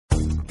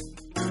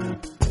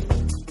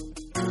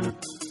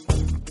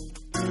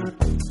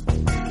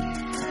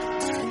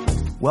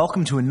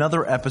Welcome to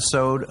another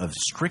episode of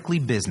Strictly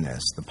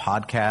Business, the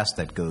podcast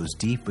that goes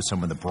deep with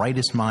some of the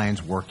brightest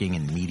minds working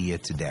in media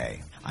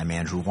today. I'm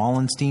Andrew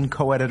Wallenstein,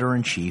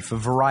 co-editor-in-chief of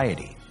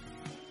Variety.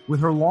 With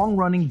her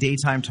long-running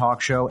daytime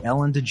talk show,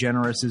 Ellen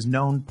DeGeneres is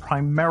known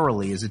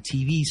primarily as a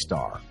TV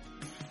star.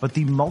 But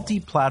the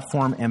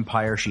multi-platform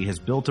empire she has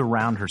built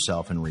around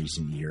herself in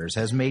recent years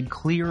has made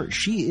clear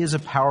she is a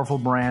powerful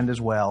brand as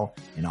well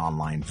in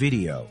online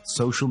video,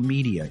 social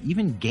media,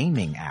 even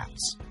gaming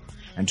apps.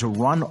 And to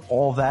run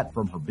all that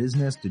from her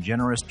business,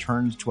 DeGeneres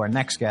turns to our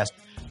next guest,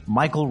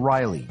 Michael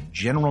Riley,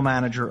 General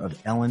Manager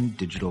of Ellen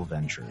Digital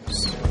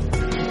Ventures.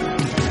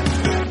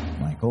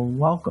 Michael,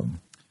 welcome.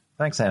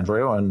 Thanks,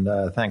 Andrew, and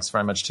thanks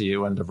very much to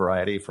you and to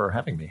Variety for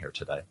having me here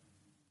today.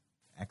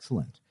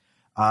 Excellent.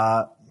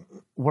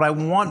 What I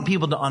want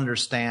people to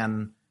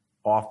understand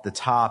off the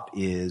top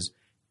is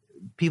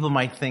people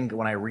might think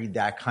when I read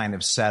that kind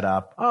of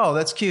setup, oh,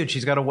 that's cute.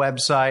 She's got a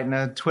website and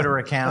a Twitter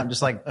account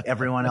just like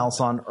everyone else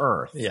on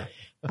earth. Yeah.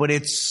 But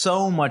it's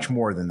so much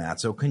more than that.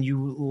 So can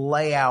you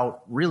lay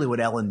out really what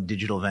Ellen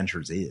Digital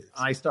Ventures is?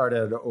 I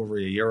started over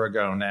a year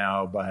ago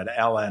now, but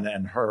Ellen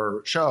and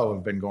her show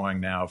have been going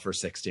now for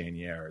 16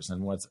 years.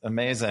 And what's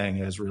amazing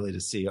is really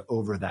to see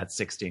over that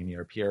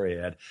 16-year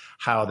period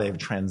how they've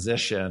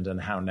transitioned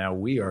and how now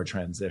we are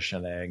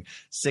transitioning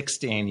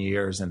 16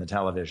 years in the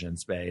television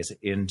space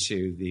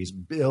into these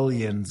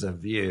billions of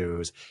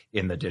views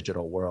in the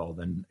digital world.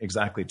 And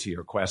exactly to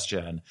your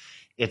question,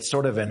 it's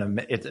sort of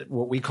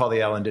what we call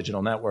the Ellen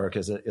Digital Network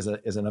is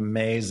an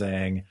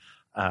amazing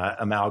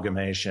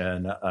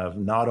amalgamation of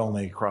not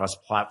only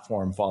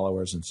cross-platform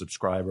followers and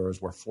subscribers.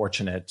 We're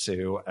fortunate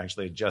to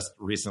actually just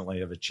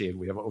recently have achieved,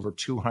 we have over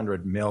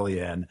 200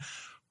 million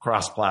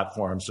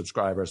cross-platform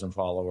subscribers and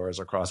followers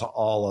across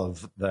all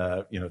of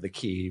the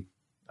key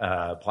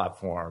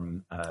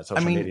platform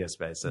social media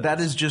spaces.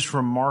 That is just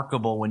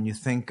remarkable when you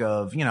think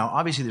of,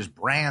 obviously there's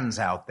brands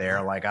out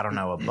there like, I don't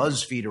know, a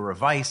BuzzFeed or a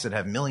Vice that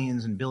have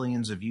millions and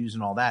billions of views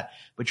and all that.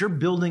 But you're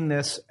building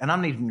this, and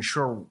I'm not even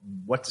sure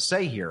what to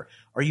say here.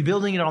 Are you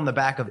building it on the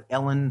back of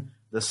Ellen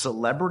the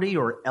celebrity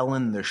or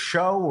Ellen the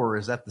show, or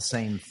is that the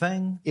same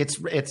thing? It's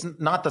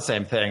not the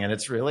same thing, and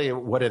it's really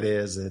what it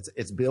is.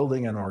 It's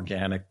building an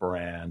organic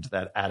brand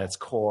that at its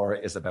core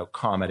is about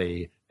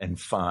comedy and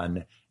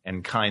fun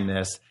and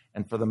kindness.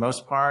 And for the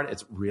most part,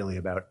 it's really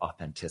about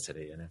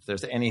authenticity. And if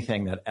there's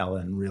anything that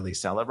Ellen really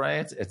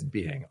celebrates, it's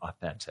being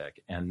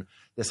authentic. And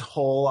this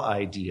whole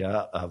idea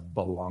of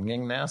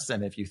belongingness,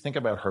 and if you think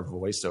about her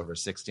voice over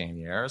 16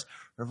 years,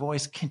 her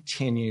voice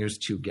continues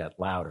to get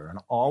louder. And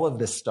all of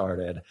this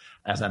started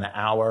as an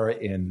hour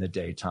in the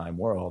daytime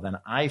world. And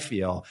I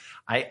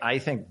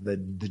think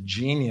the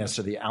genius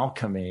or the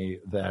alchemy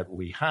that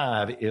we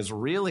have is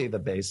really the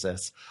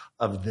basis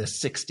of the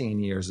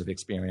 16 years of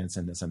experience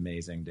in this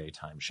amazing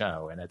daytime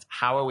show. And it's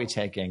how are we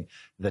taking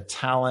the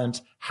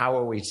talent? How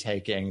are we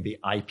taking the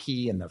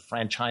IP and the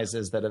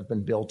franchises that have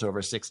been built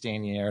over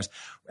 16 years?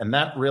 And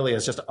that really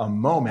is just a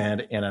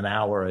moment in an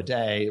hour a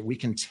day. We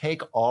can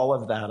take all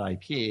of that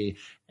IP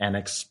and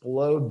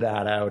explode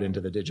that out into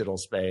the digital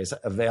space,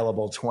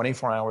 available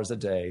 24 hours a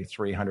day,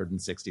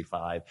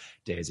 365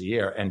 days a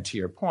year. And to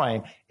your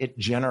point, it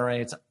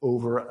generates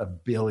over 1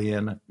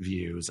 billion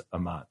views a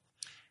month.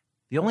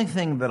 The only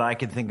thing that I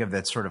could think of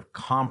that's sort of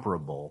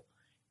comparable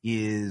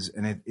is,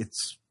 and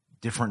it's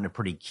different in a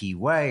pretty key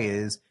way,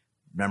 is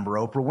remember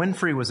Oprah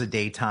Winfrey was a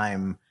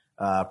daytime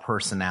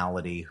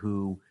personality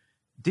who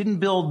didn't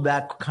build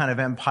that kind of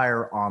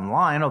empire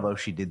online, although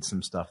she did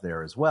some stuff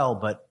there as well,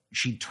 but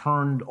she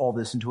turned all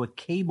this into a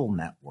cable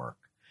network.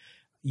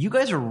 You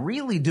guys are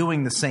really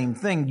doing the same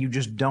thing. You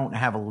just don't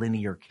have a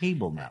linear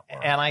cable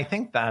network. And I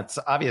think that's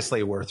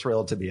obviously we're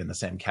thrilled to be in the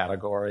same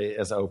category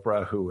as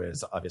Oprah, who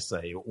is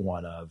obviously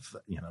one of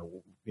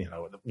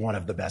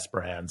the best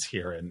brands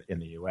here in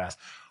the US.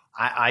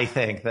 I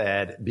think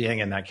that being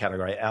in that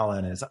category,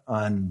 Ellen is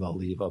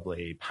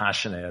unbelievably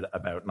passionate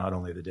about not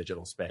only the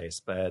digital space,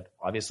 but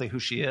obviously who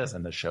she is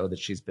and the show that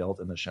she's built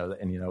and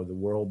the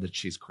world that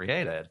she's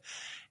created.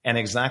 And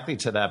exactly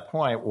to that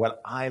point,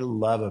 what I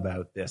love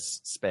about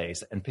this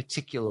space, and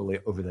particularly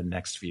over the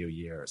next few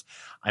years,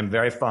 I'm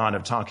very fond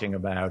of talking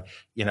about,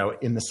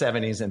 in the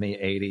 70s and the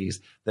 80s,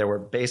 there were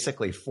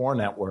basically 4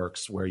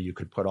 networks where you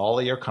could put all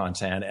of your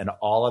content and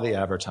all of the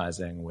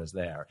advertising was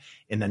there.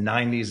 In the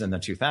 90s and the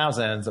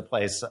 2000s, the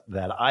place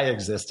that I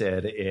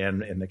existed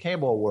in the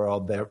cable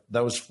world,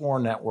 those 4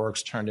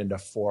 networks turned into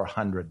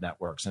 400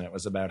 networks. And it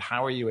was about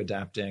how are you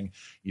adapting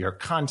your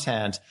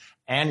content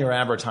and your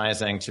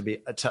advertising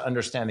to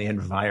understand the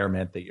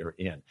environment that you're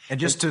in. And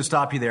just to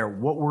stop you there,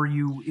 what were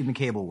you in the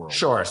cable world?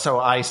 Sure. So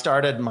I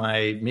started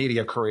my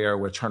media career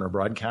with Turner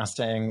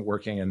Broadcasting,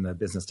 working in the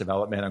business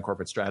development and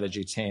corporate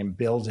strategy team,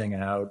 building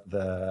out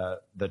the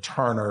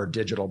Turner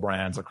digital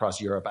brands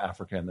across Europe,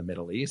 Africa, and the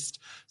Middle East.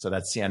 So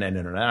that's CNN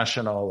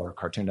International or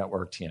Cartoon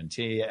Network,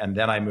 TNT. And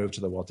then I moved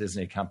to the Walt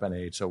Disney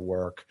Company to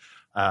work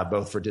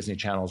both for Disney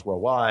Channels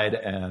Worldwide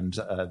and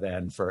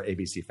then for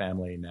ABC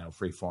Family, now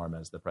Freeform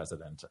as the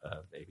president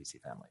of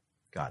ABC Family.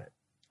 Got it.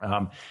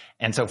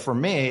 And so for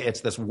me,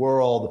 it's this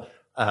world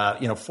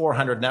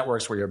 400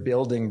 networks where you're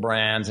building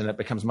brands and it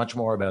becomes much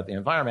more about the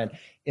environment.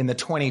 In the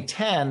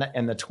 2010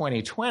 and the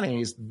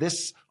 2020s,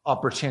 this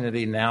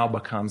opportunity now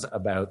becomes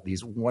about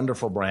these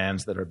wonderful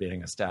brands that are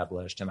being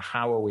established and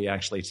how are we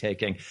actually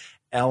taking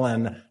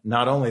Ellen,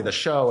 not only the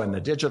show and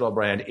the digital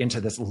brand, into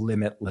this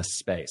limitless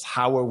space.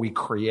 How are we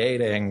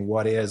creating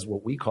what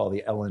we call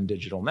the Ellen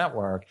Digital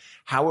Network?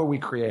 How are we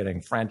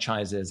creating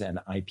franchises and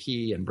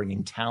IP and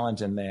bringing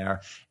talent in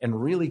there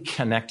and really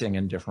connecting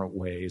in different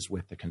ways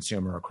with the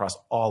consumer across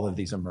all of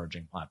these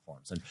emerging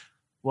platforms?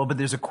 But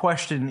there's a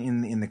question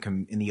in the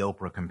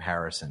Oprah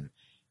comparison.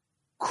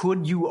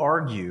 Could you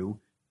argue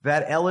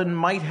that Ellen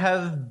might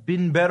have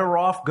been better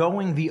off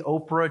going the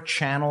Oprah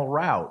channel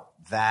route?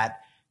 That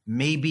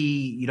maybe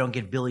you don't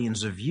get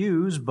billions of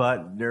views,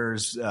 but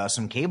there's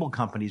some cable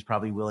companies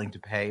probably willing to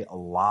pay a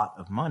lot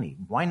of money.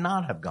 Why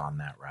not have gone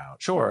that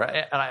route? Sure.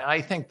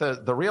 I think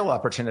the real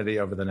opportunity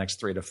over the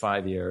next 3 to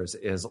 5 years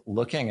is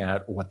looking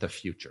at what the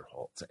future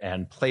holds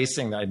and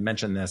placing, I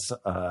mentioned this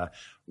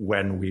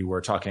when we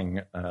were talking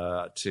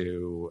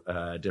to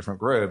different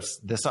groups,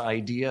 this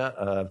idea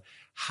of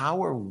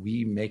how are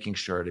we making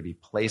sure to be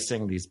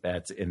placing these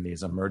bets in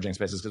these emerging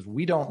spaces? Because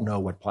we don't know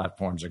what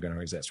platforms are going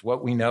to exist.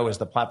 What we know is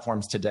the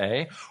platforms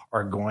today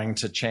are going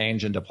to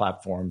change into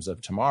platforms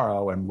of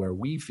tomorrow. And where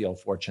we feel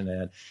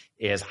fortunate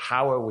is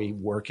how are we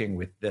working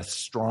with this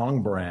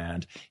strong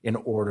brand in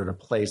order to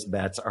place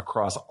bets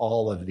across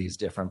all of these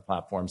different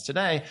platforms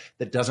today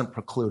that doesn't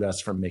preclude us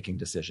from making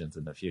decisions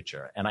in the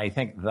future. And I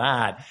think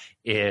that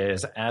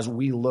is, as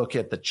we look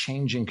at the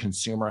changing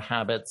consumer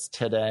habits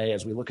today,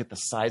 as we look at the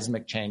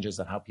seismic changes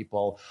of how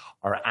people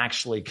are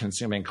actually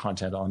consuming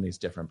content on these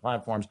different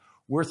platforms,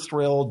 we're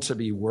thrilled to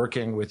be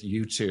working with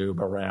YouTube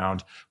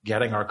around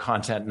getting our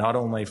content not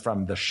only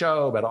from the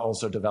show, but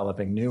also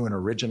developing new and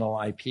original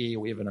IP.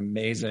 We have an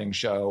amazing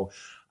show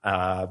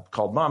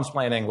called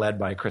Momsplaining, led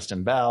by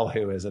Kristen Bell,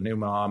 who is a new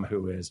mom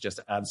who is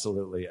just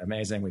absolutely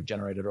amazing. We've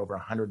generated over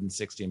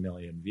 160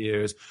 million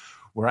views.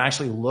 We're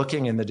actually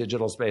looking in the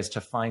digital space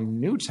to find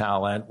new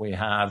talent. We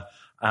have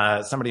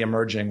somebody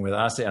emerging with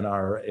us in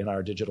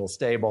our digital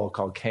stable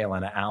called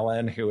Kalen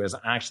Allen, who is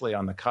actually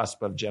on the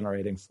cusp of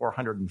generating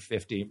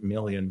 450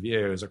 million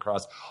views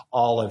across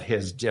all of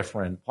his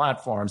different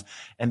platforms.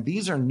 And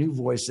these are new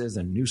voices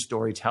and new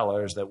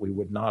storytellers that we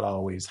would not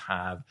always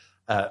have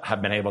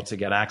been able to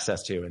get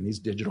access to. And these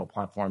digital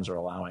platforms are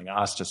allowing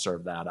us to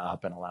serve that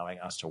up and allowing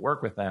us to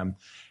work with them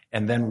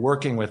and then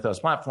working with those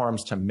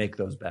platforms to make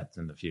those bets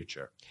in the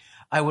future.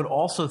 I would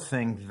also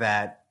think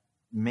that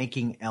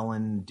making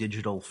Ellen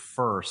digital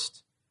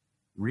first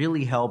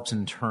really helps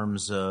in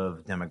terms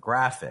of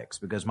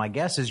demographics, because my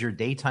guess is your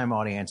daytime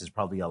audience is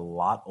probably a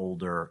lot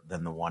older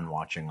than the one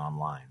watching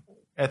online.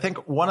 I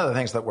think one of the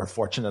things that we're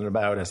fortunate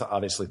about is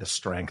obviously the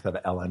strength of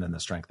Ellen and the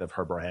strength of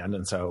her brand.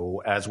 And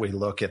so as we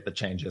look at the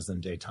changes in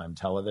daytime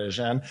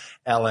television,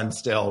 Ellen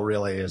still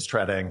really is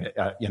treading,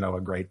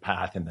 a great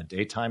path in the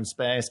daytime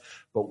space.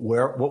 But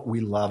what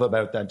we love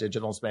about that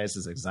digital space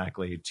is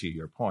exactly to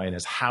your point,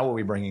 is how are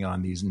we bringing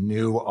on these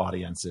new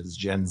audiences,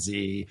 Gen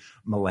Z,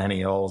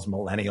 millennials,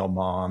 millennial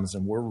moms,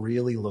 and we're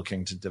really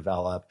looking to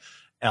develop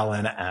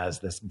Ellen as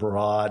this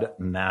broad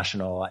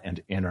national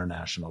and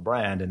international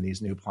brand, and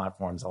these new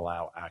platforms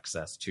allow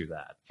access to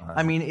that.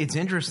 I mean, it's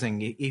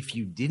interesting. If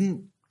you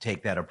didn't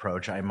take that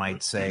approach, I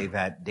might say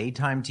that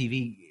daytime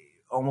TV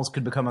almost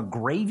could become a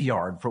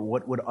graveyard for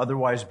what would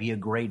otherwise be a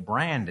great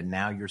brand, and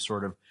now you're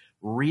sort of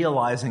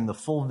realizing the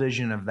full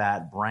vision of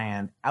that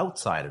brand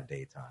outside of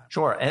daytime.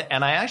 Sure.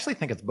 And I actually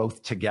think it's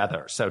both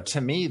together. So to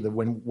me,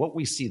 what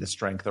we see the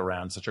strength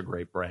around such a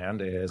great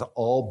brand is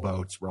all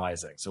boats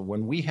rising. So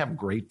when we have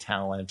great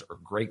talent or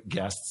great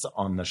guests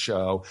on the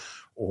show,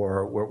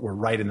 or we're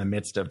right in the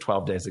midst of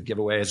 12 days of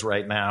giveaways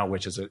right now,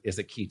 which is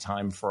a key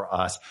time for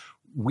us,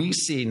 we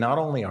see not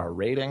only our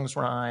ratings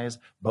rise,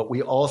 but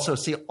we also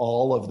see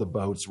all of the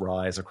boats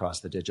rise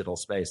across the digital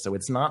space. So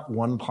it's not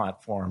one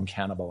platform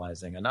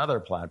cannibalizing another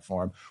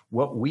platform.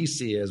 What we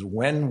see is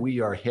when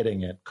we are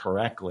hitting it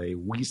correctly,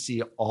 we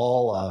see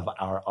all of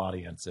our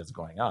audiences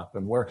going up.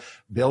 And we're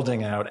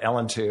building out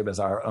EllenTube as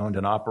our owned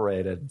and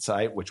operated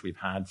site, which we've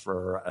had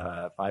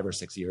for 5 or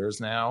 6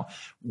 years now.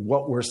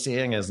 What we're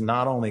seeing is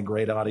not only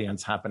great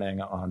audience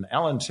happening on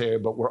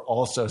EllenTube, but we're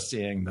also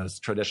seeing those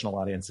traditional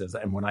audiences.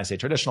 And when I say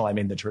traditional, I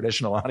mean the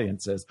traditional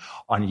audiences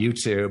on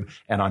YouTube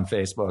and on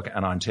Facebook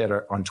and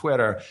on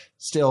Twitter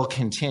still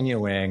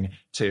continuing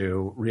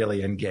to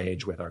really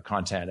engage with our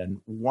content. And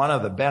one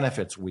of the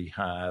benefits we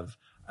have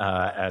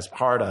as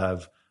part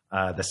of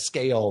the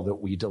scale that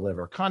we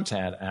deliver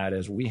content at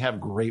is we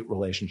have great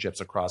relationships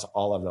across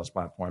all of those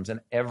platforms. And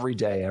every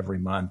day, every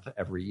month,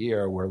 every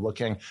year, we're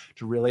looking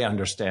to really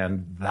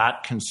understand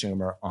that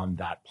consumer on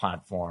that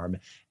platform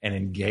and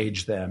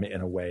engage them in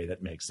a way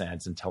that makes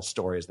sense and tell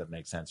stories that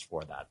make sense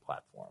for that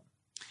platform.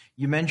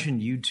 You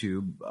mentioned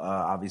YouTube.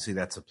 Obviously,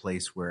 that's a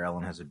place where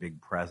Ellen has a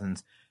big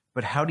presence.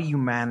 But how do you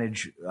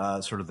manage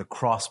sort of the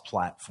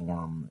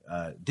cross-platform,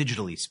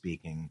 digitally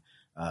speaking,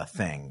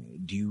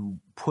 thing? Do you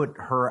put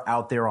her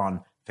out there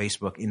on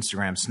Facebook,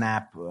 Instagram,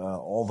 Snap,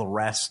 all the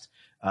rest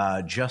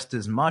just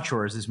as much,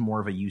 or is this more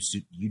of a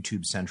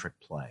YouTube-centric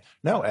play?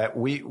 No,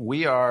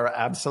 we are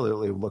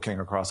absolutely looking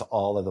across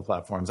all of the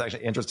platforms.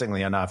 Actually,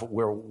 interestingly enough,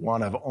 we're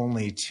one of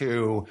only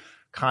two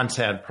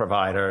content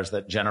providers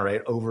that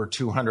generate over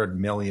 200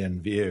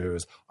 million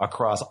views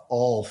across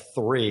all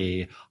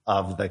three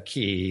of the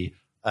key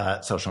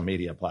social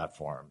media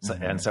platforms.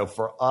 Mm-hmm. And so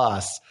for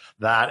us,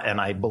 that, and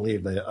I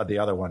believe the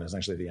other one is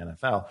actually the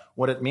NFL,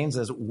 what it means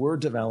is we're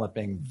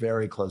developing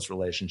very close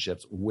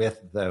relationships with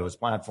those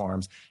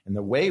platforms. And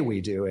the way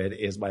we do it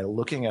is by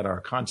looking at our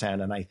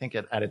content. And I think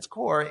at its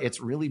core, it's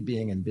really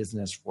being in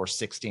business for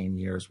 16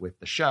 years with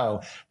the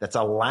show that's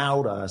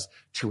allowed us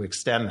to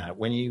extend that.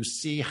 When you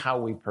see how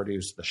we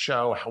produce the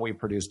show, how we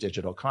produce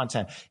digital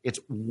content, it's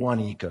one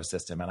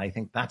ecosystem. And I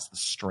think that's the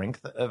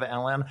strength of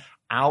Ellen.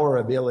 Our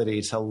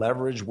ability to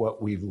leverage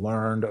what we've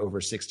learned over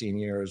 16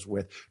 years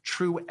with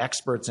true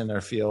experts in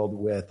their field,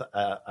 with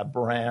a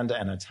brand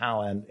and a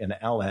talent in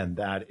Ellen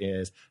that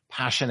is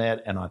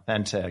passionate and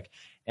authentic.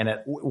 And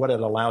what it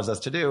allows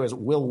us to do is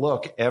we'll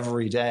look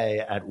every day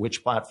at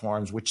which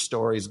platforms, which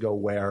stories go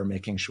where,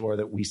 making sure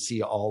that we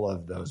see all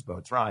of those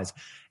boats rise.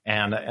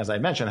 And as I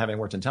mentioned, having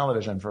worked in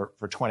television for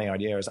 20 odd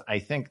years, I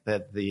think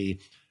that the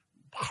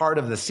part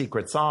of the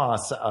secret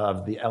sauce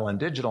of the Ellen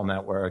Digital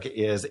Network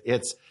is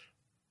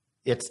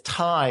it's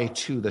tied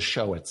to the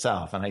show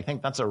itself. And I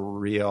think that's a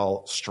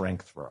real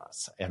strength for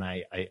us. And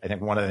I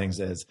think one of the things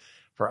is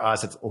for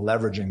us, it's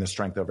leveraging the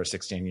strength over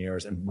 16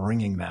 years and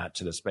bringing that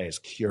to the space,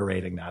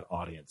 curating that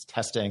audience,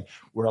 testing.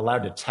 We're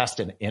allowed to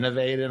test and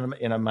innovate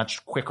in a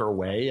much quicker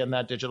way in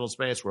that digital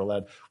space.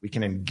 We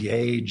can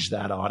engage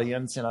that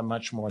audience in a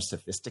much more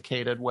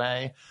sophisticated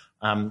way.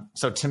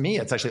 So to me,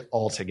 it's actually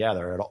all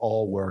together. It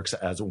all works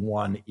as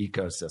one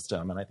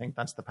ecosystem. And I think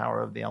that's the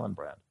power of the Ellen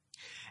brand.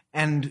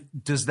 And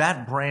does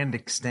that brand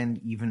extend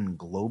even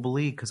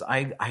globally? Because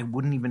I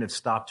wouldn't even have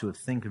stopped to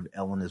think of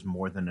Ellen as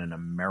more than an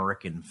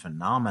American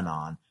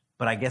phenomenon.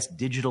 But I guess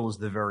digital is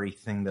the very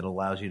thing that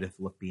allows you to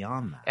look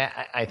beyond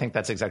that. I think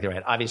that's exactly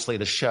right. Obviously,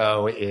 the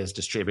show is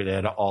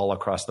distributed all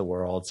across the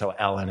world. So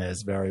Ellen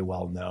is very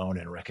well known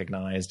and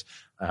recognized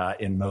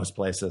in most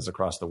places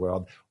across the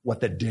world.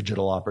 What the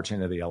digital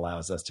opportunity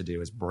allows us to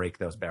do is break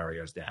those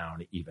barriers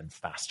down even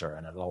faster.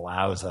 And it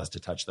allows us to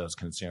touch those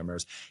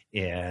consumers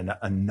in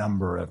a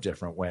number of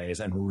different ways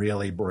and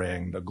really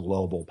bring the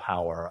global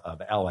power of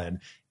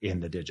Ellen in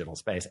the digital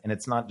space. And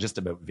it's not just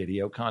about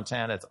video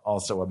content. It's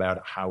also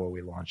about how are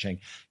we launching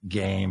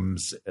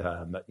games,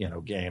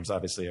 games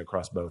obviously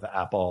across both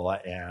Apple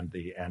and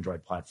the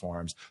Android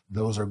platforms.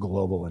 Those are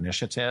global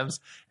initiatives.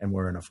 And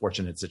we're in a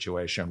fortunate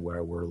situation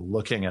where we're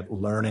looking at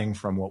learning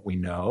from what we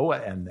know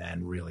and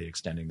then really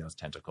extending those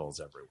tentacles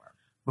everywhere.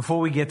 Before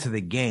we get to the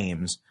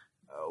games,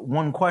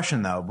 one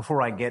question though,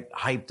 before I get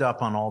hyped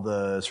up on all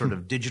the sort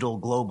of digital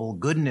global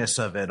goodness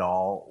of it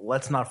all,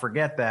 let's not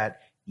forget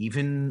that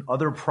even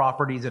other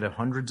properties that have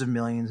hundreds of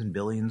millions and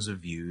billions of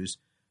views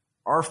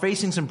are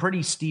facing some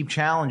pretty steep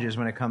challenges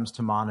when it comes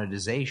to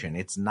monetization.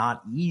 It's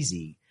not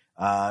easy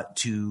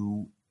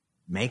to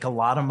make a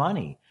lot of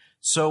money.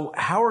 So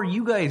how are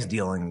you guys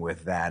dealing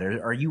with that?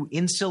 Are you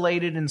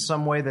insulated in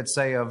some way that,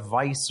 say, a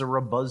Vice or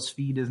a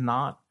BuzzFeed is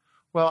not?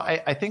 Well,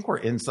 I think we're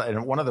inside.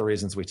 And one of the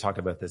reasons we talk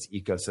about this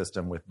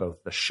ecosystem with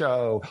both the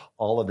show,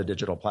 all of the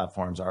digital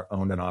platforms are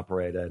owned and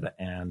operated,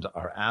 and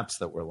our apps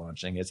that we're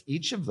launching is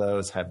each of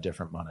those have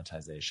different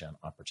monetization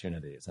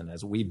opportunities. And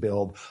as we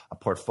build a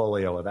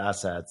portfolio of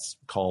assets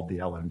called the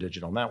Ellen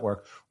Digital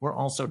Network, we're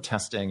also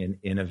testing and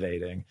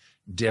innovating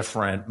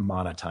different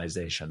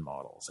monetization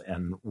models.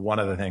 And one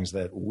of the things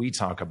that we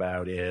talk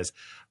about is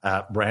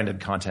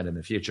branded content in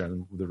the future.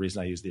 And the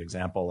reason I use the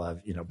example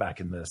of, back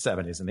in the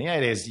 70s and the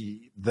 80s,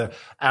 the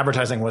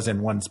advertising was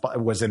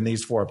in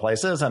these four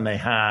places and they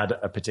had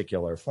a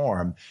particular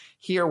form.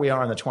 Here we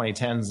are in the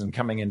 2010s and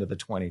coming into the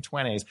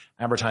 2020s,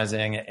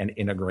 advertising and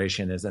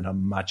integration is in a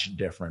much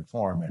different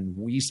form. And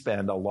we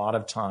spend a lot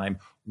of time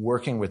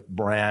working with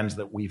brands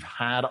that we've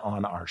had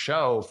on our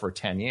show for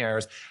 10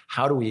 years.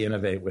 How do we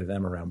innovate with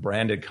them around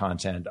branded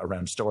content,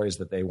 around stories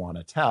that they want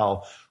to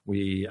tell?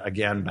 We,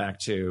 again, back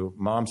to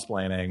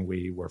Momsplaining,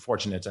 we were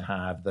fortunate to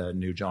have the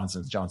new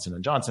Johnson's Johnson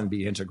 & Johnson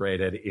be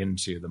integrated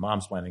into the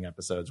Momsplaining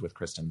episodes with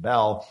Kristen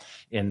Bell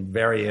in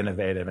very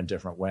innovative and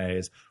different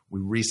ways.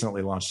 We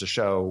recently launched a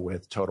show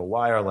with Total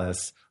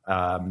Wireless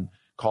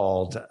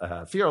called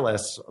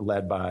Fearless,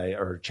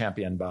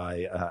 championed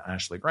by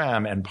Ashley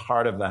Graham. And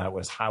part of that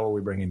was how are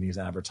we bringing these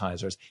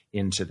advertisers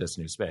into this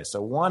new space?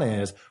 So one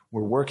is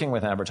we're working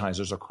with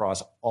advertisers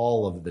across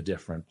all of the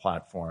different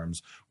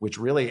platforms, which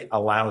really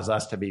allows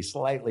us to be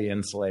slightly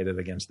insulated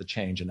against the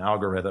change in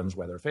algorithms,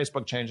 whether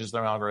Facebook changes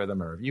their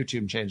algorithm or if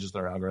YouTube changes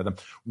their algorithm.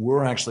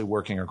 We're actually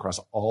working across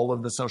all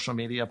of the social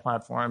media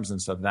platforms. And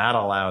so that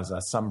allows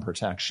us some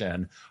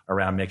protection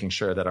around making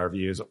sure that our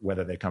views,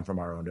 whether they come from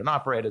our owned and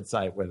operated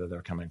site, whether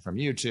they're coming from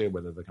YouTube,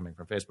 whether they're coming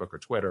from Facebook or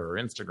Twitter or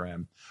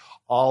Instagram,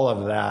 all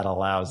of that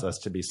allows us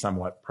to be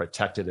somewhat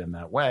protected in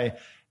that way.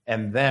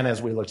 And then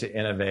as we look to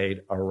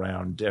innovate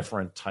around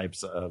different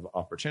types of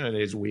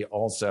opportunities, we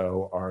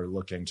also are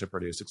looking to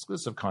produce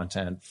exclusive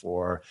content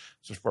for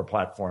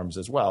platforms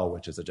as well,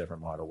 which is a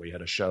different model. We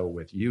had a show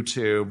with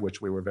YouTube, which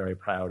we were very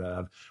proud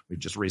of. We've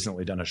just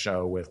recently done a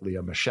show with Lea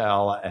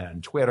Michele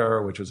and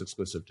Twitter, which was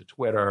exclusive to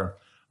Twitter.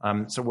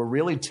 So we're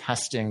really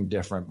testing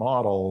different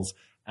models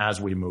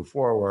as we move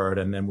forward,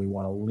 and then we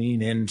want to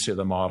lean into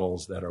the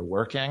models that are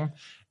working.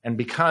 And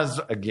because,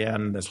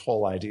 again, this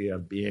whole idea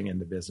of being in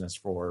the business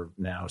for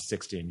now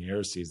 16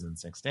 years, season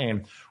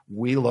 16,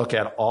 we look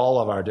at all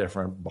of our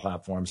different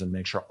platforms and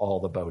make sure all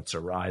the boats are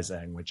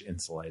rising, which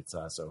insulates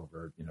us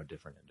over,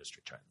 different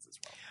industry trends as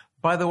well.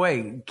 By the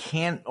way,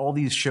 can't all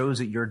these shows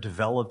that you're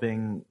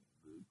developing,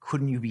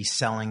 couldn't you be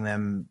selling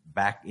them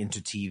back into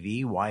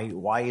TV?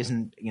 Why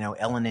isn't,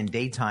 Ellen in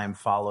daytime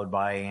followed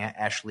by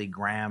Ashley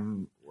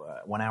Graham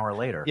 1 hour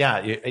later?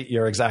 Yeah,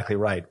 you're exactly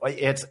right.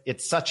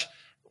 It's such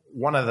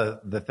one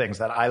of the things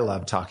that I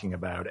love talking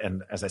about,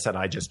 and as I said,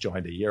 I just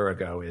joined a year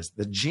ago, is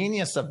the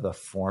genius of the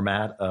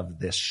format of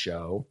this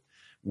show,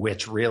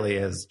 which really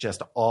is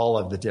just all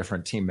of the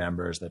different team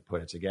members that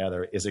put it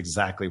together, is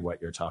exactly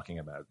what you're talking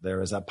about.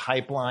 There is a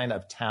pipeline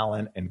of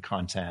talent and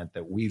content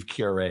that we've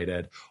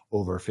curated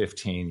over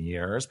 15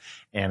 years.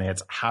 And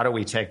it's how do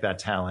we take that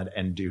talent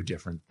and do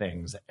different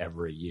things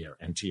every year?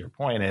 And to your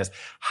point is,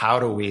 how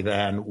do we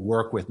then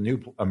work with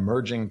new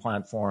emerging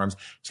platforms,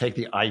 take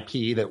the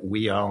IP that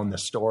we own, the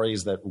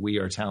stories that we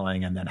are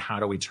telling, and then how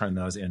do we turn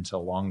those into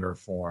longer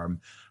form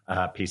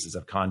pieces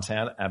of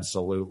content?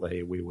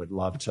 Absolutely. We would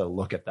love to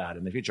look at that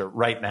in the future.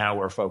 Right now,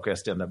 we're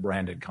focused in the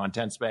branded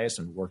content space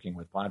and working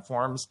with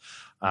platforms.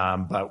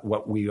 But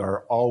what we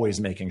are always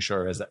making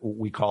sure is that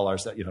we call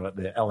ourselves,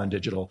 the Ellen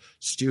Digital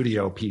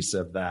Studio piece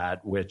of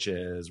that, which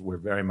is we're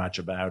very much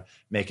about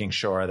making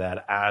sure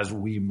that as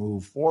we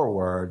move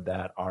forward,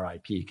 that our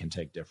IP can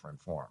take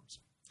different forms.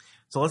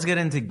 So let's get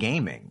into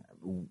gaming.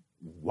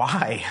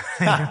 Why?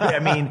 I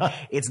mean,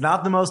 it's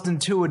not the most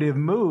intuitive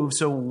move.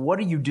 So what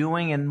are you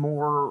doing, and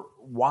more,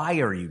 why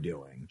are you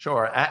doing?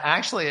 Sure.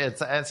 Actually,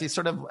 it's as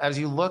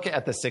you look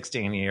at the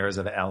 16 years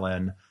of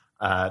Ellen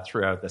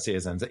throughout the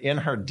seasons, in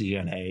her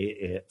DNA,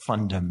 it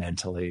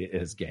fundamentally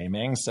is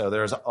gaming. So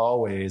there's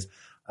always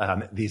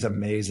these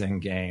amazing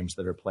games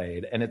that are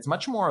played, and it's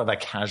much more of a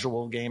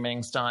casual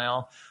gaming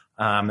style.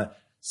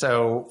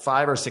 So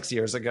 5 or 6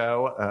 years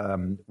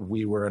ago,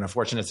 we were in a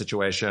fortunate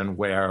situation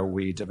where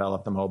we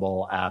developed a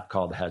mobile app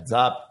called Heads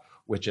Up,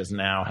 which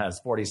now has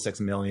 46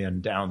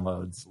 million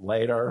downloads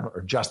later,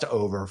 or just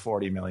over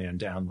 40 million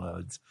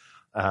downloads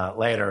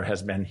later,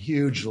 has been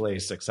hugely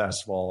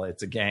successful.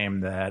 It's a game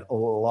that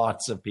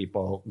lots of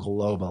people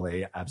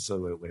globally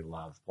absolutely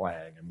love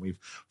playing. And we've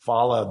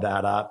followed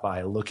that up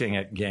by looking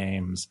at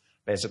games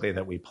basically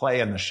that we play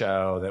in the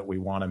show that we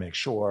want to make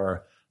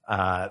sure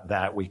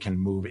that we can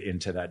move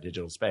into that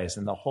digital space.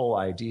 And the whole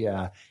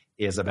idea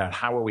is about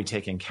how are we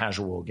taking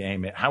casual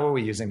gaming, how are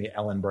we using the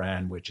Ellen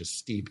brand, which is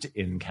steeped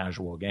in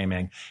casual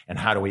gaming, and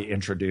how do we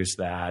introduce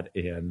that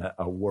in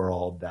a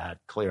world that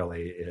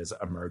clearly is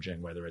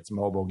emerging, whether it's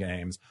mobile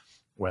games,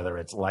 whether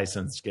it's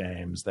licensed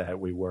games that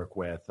we work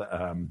with.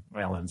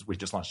 We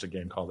just launched a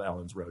game called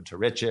Ellen's Road to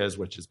Riches,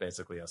 which is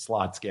basically a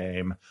slots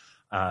game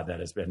that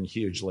has been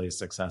hugely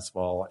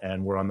successful.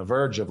 And we're on the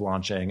verge of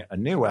launching a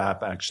new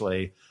app,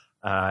 actually,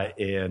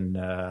 in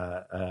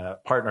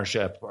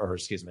partnership,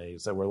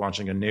 so we're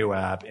launching a new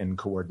app in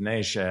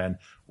coordination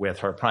with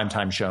her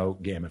primetime show,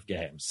 Game of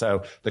Games.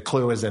 So the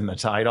clue is in the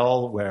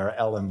title, where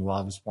Ellen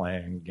loves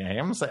playing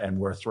games, and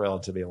we're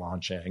thrilled to be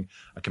launching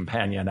a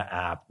companion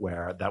app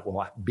that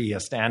will be a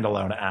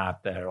standalone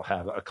app that will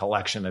have a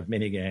collection of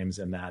mini games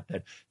in that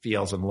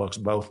feels and looks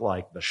both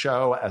like the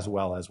show as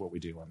well as what we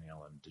do on the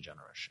Ellen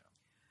DeGeneres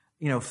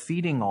show.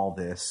 Feeding all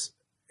this,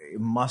 it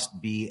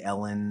must be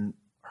Ellen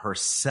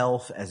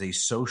herself as a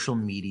social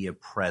media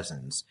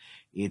presence.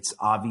 It's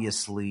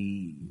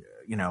obviously,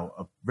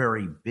 a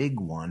very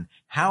big one.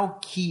 How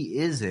key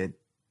is it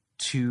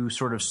to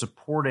sort of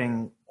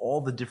supporting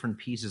all the different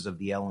pieces of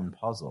the Ellen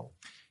puzzle?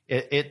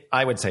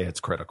 I would say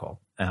it's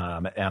critical.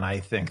 And I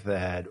think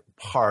that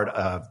part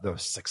of the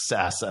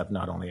success of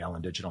not only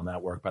Ellen Digital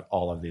Network, but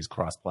all of these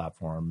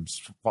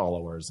cross-platforms,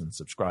 followers and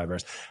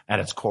subscribers, at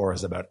its core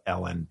is about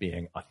Ellen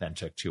being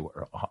authentic to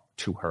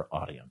her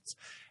audience.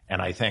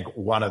 And I think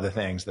one of the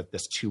things that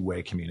this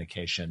two-way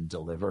communication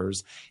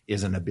delivers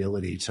is an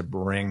ability to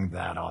bring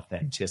that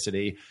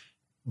authenticity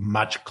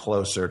much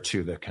closer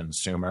to the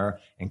consumer.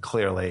 And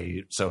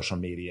clearly, social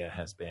media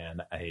has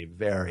been a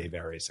very,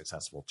 very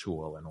successful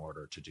tool in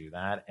order to do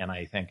that. And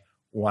I think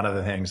one of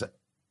the things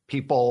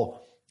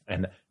people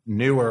and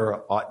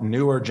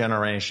newer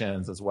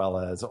generations as well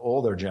as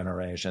older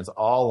generations,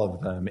 all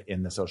of them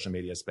in the social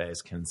media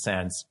space can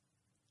sense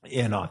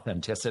in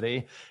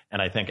authenticity.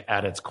 And I think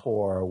at its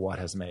core, what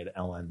has made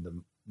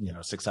Ellen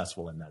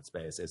successful in that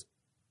space is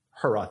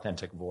her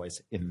authentic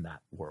voice in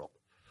that world.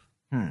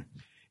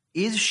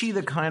 Is she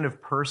the kind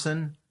of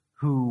person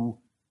who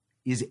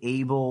is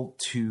able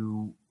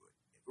to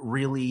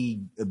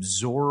really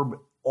absorb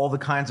all the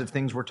kinds of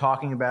things we're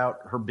talking about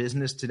her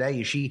business today?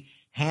 Is she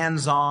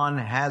hands-on,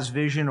 has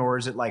vision, or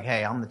is it like,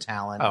 hey, I'm the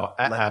talent? Oh,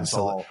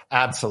 absolutely.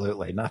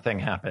 Absolutely. Nothing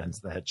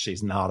happens that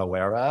she's not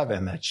aware of,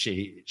 and that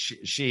she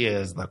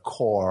is the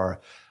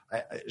core.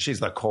 She's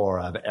the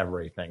core of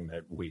everything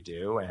that we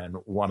do. And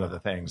one of the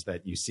things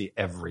that you see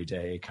every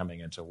day coming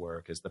into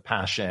work is the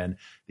passion,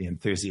 the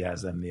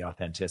enthusiasm, the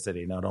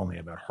authenticity, not only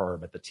about her,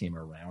 but the team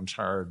around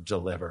her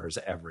delivers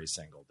every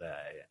single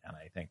day. And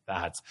I think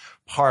that's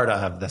part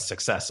of the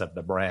success of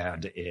the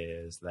brand,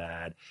 is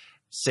that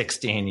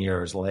 16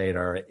 years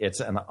later, it's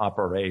an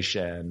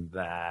operation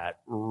that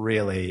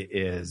really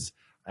is,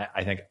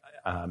 I think,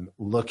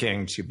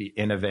 looking to be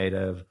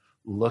innovative,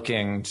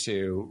 looking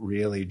to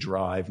really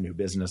drive new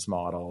business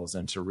models,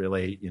 and to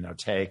really,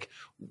 take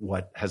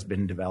what has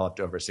been developed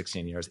over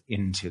 16 years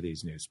into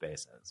these new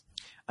spaces.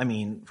 I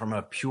mean, from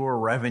a pure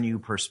revenue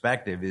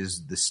perspective,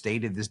 is the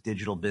state of this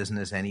digital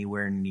business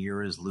anywhere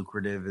near as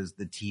lucrative as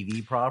the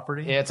TV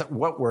property? It's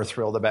what we're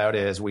thrilled about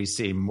is we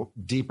see more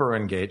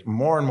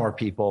and more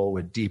people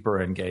with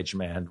deeper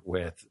engagement,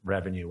 with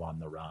revenue on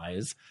the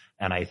rise.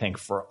 And I think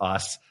for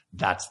us,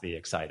 that's the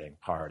exciting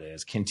part,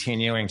 is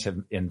continuing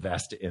to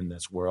invest in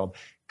this world.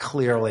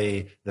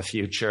 Clearly, the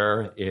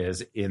future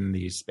is in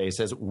these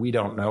spaces. We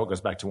don't know. It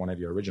goes back to one of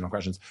your original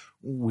questions.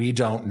 We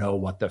don't know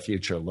what the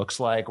future looks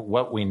like.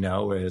 What we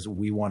know is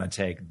we want to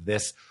take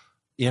this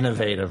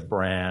innovative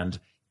brand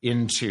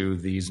into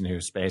these new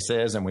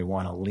spaces, and we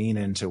want to lean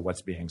into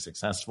what's being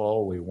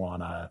successful. We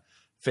want to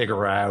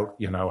figure out,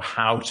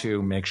 how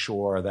to make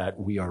sure that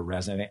we are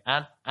resonating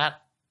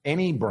at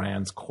any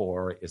brand's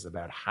core is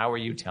about how are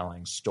you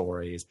telling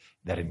stories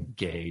that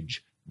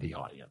engage the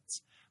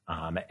audience.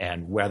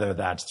 And whether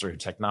that's through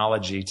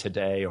technology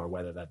today or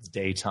whether that's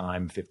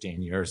daytime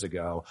 15 years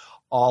ago,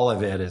 all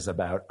of it is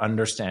about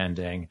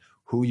understanding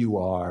who you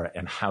are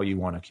and how you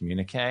want to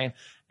communicate,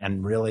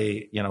 and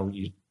really,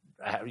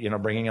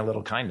 bringing a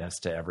little kindness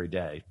to every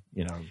day.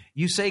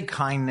 You say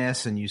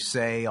kindness and you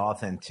say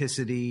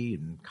authenticity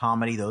and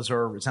comedy. Those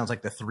are, it sounds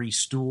like the three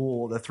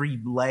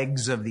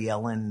legs of the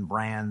Ellen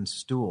brand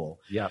stool.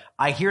 Yeah.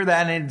 I hear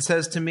that and it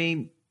says to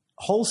me,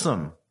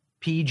 wholesome,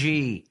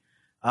 PG.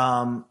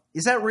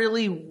 Is that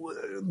really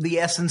the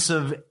essence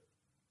of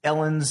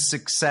Ellen's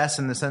success,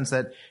 in the sense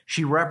that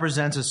she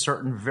represents a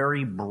certain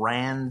very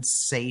brand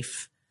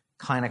safe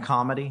kind of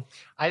comedy?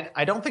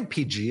 I don't think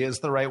PG is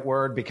the right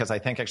word, because I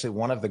think actually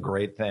one of the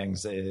great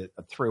things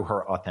through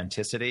her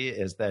authenticity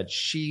is that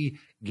she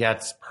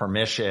gets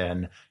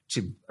permission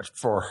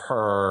for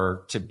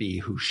her to be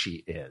who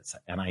she is.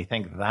 And I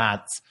think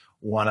that's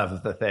one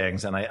of the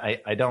things. And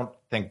I don't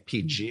think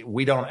PG,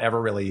 we don't ever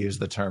really use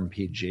the term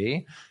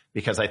PG,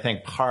 because I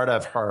think part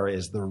of her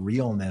is the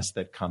realness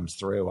that comes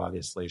through.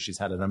 Obviously, she's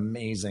had an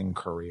amazing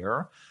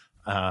career.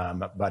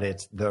 But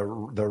it's the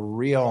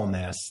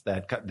realness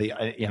that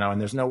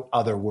and there's no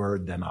other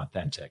word than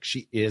authentic.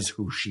 She is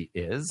who she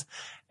is.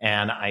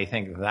 And I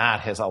think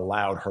that has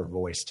allowed her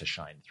voice to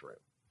shine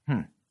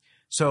through.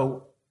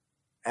 So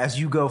as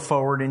you go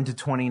forward into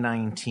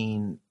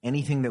 2019,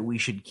 anything that we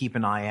should keep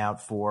an eye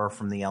out for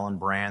from the Ellen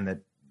brand that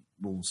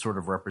will sort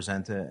of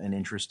represent an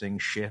interesting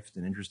shift,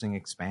 an interesting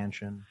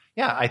expansion?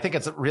 Yeah, I think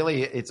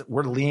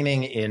we're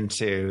leaning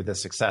into the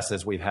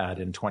successes we've had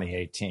in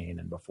 2018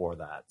 and before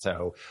that.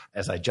 So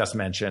as I just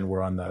mentioned,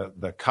 we're on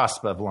the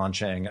cusp of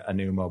launching a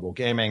new mobile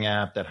gaming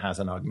app that has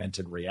an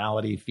augmented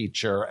reality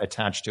feature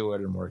attached to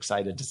it. And we're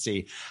excited to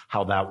see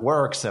how that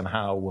works and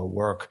how we'll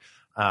work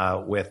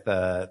with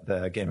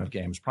the Game of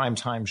Games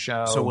primetime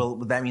show.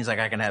 So that means like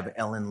I can have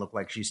Ellen look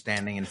like she's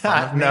standing in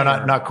front of me? No,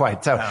 not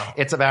quite. So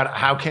It's about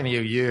how can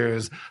you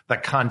use the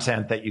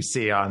content that you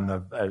see on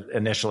the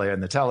initially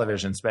in the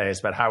television space,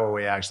 but how are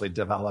we actually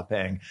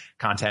developing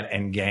content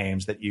and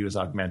games that use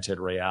augmented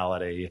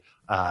reality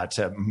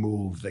to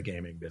move the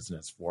gaming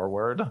business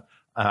forward?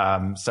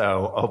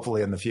 So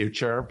hopefully in the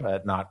future,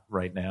 but not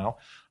right now.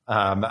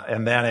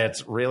 And then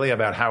it's really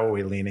about how are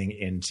we leaning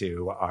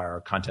into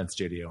our content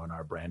studio and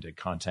our branded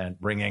content,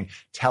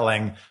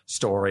 telling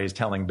stories,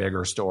 telling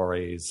bigger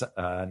stories,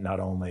 not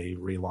only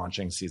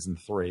relaunching season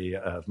 3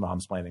 of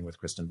Momsplaining with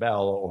Kristen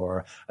Bell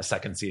or a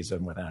second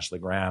season with Ashley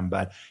Graham,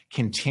 but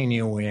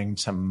continuing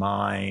to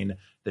mine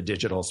the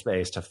digital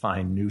space to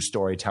find new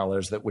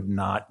storytellers that would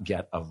not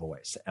get a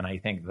voice. And I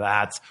think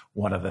that's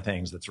one of the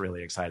things that's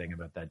really exciting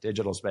about that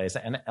digital space.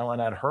 And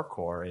Ellen at her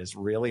core is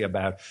really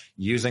about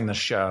using the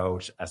show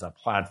as a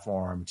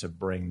platform to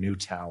bring new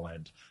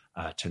talent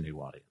to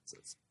new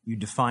audiences. You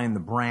define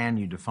the brand,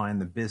 you define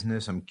the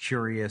business. I'm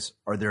curious,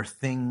 are there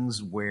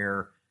things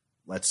where,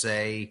 let's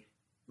say,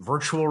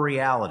 virtual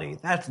reality,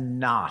 that's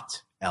not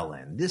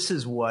Ellen. This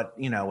is what,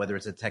 whether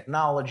it's a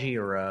technology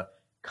or a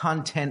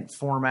content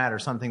format or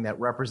something that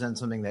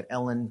represents something that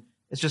Ellen,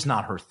 it's just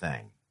not her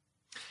thing.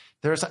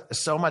 There's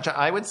so much.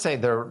 I would say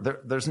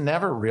there's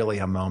never really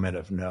a moment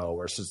of no,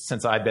 or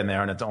since I've been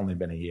there and it's only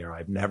been a year,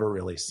 I've never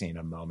really seen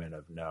a moment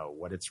of no.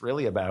 What it's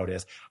really about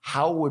is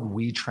how would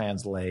we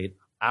translate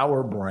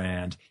our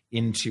brand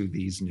into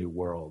these new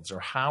worlds? Or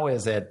how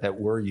is it that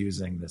we're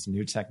using this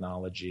new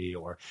technology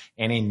or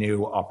any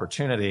new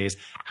opportunities?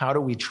 How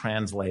do we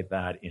translate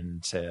that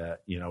into,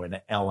 an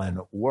Ellen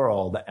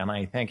world? And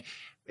I think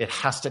it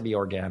has to be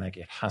organic.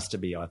 It has to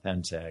be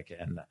authentic.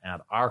 And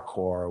at our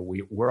core,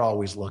 we're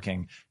always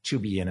looking to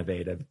be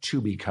innovative,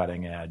 to be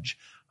cutting edge.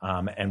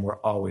 And we're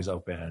always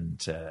open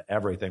to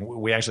everything.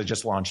 We actually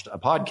just launched a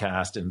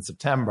podcast in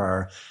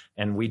September,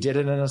 and we did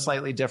it in a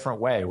slightly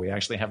different way. We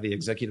actually have the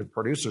executive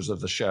producers of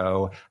the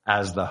show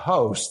as the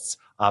hosts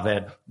of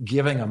it,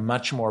 giving a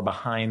much more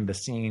behind the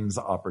scenes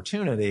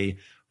opportunity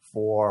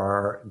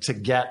to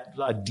get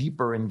a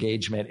deeper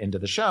engagement into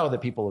the show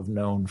that people have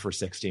known for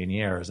 16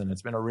 years. And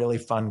it's been a really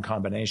fun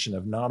combination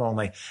of not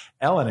only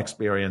Ellen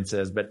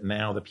experiences, but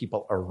now the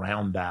people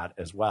around that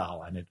as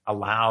well. And it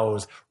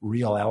allows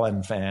real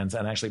Ellen fans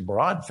and actually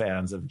broad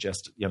fans of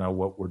just,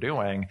 what we're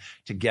doing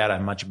to get a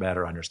much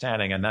better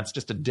understanding. And that's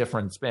just a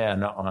different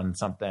spin on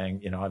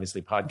something,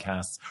 obviously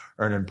podcasts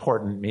are an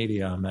important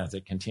medium as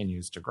it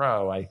continues to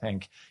grow. I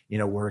think,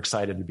 we're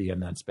excited to be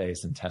in that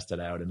space and test it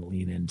out and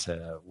lean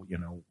into,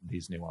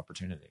 these new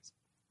opportunities.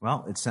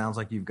 Well, it sounds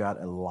like you've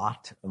got a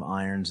lot of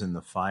irons in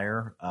the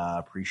fire.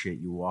 Appreciate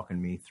you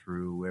walking me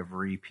through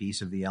every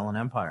piece of the Ellen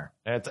empire.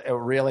 It's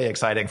really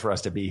exciting for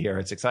us to be here.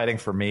 It's exciting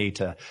for me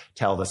to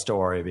tell the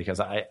story because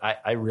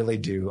I really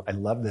do. I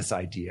love this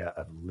idea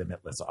of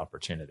limitless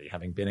opportunity.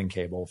 Having been in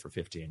cable for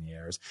 15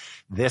 years,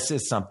 this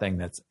is something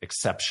that's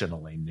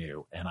exceptionally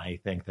new. And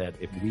I think that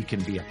if we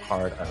can be a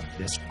part of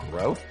this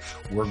growth,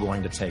 we're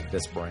going to take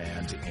this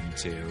brand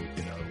into,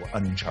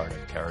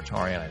 uncharted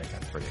territory. And I think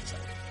that's pretty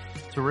exciting.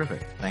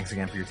 Terrific. Thanks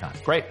again for your time.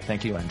 Great.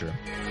 Thank you, Andrew.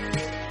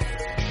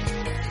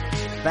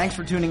 Thanks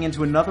for tuning in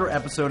to another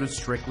episode of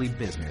Strictly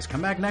Business.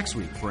 Come back next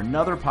week for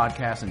another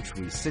podcast in which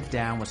we sit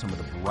down with some of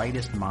the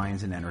brightest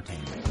minds in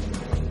entertainment.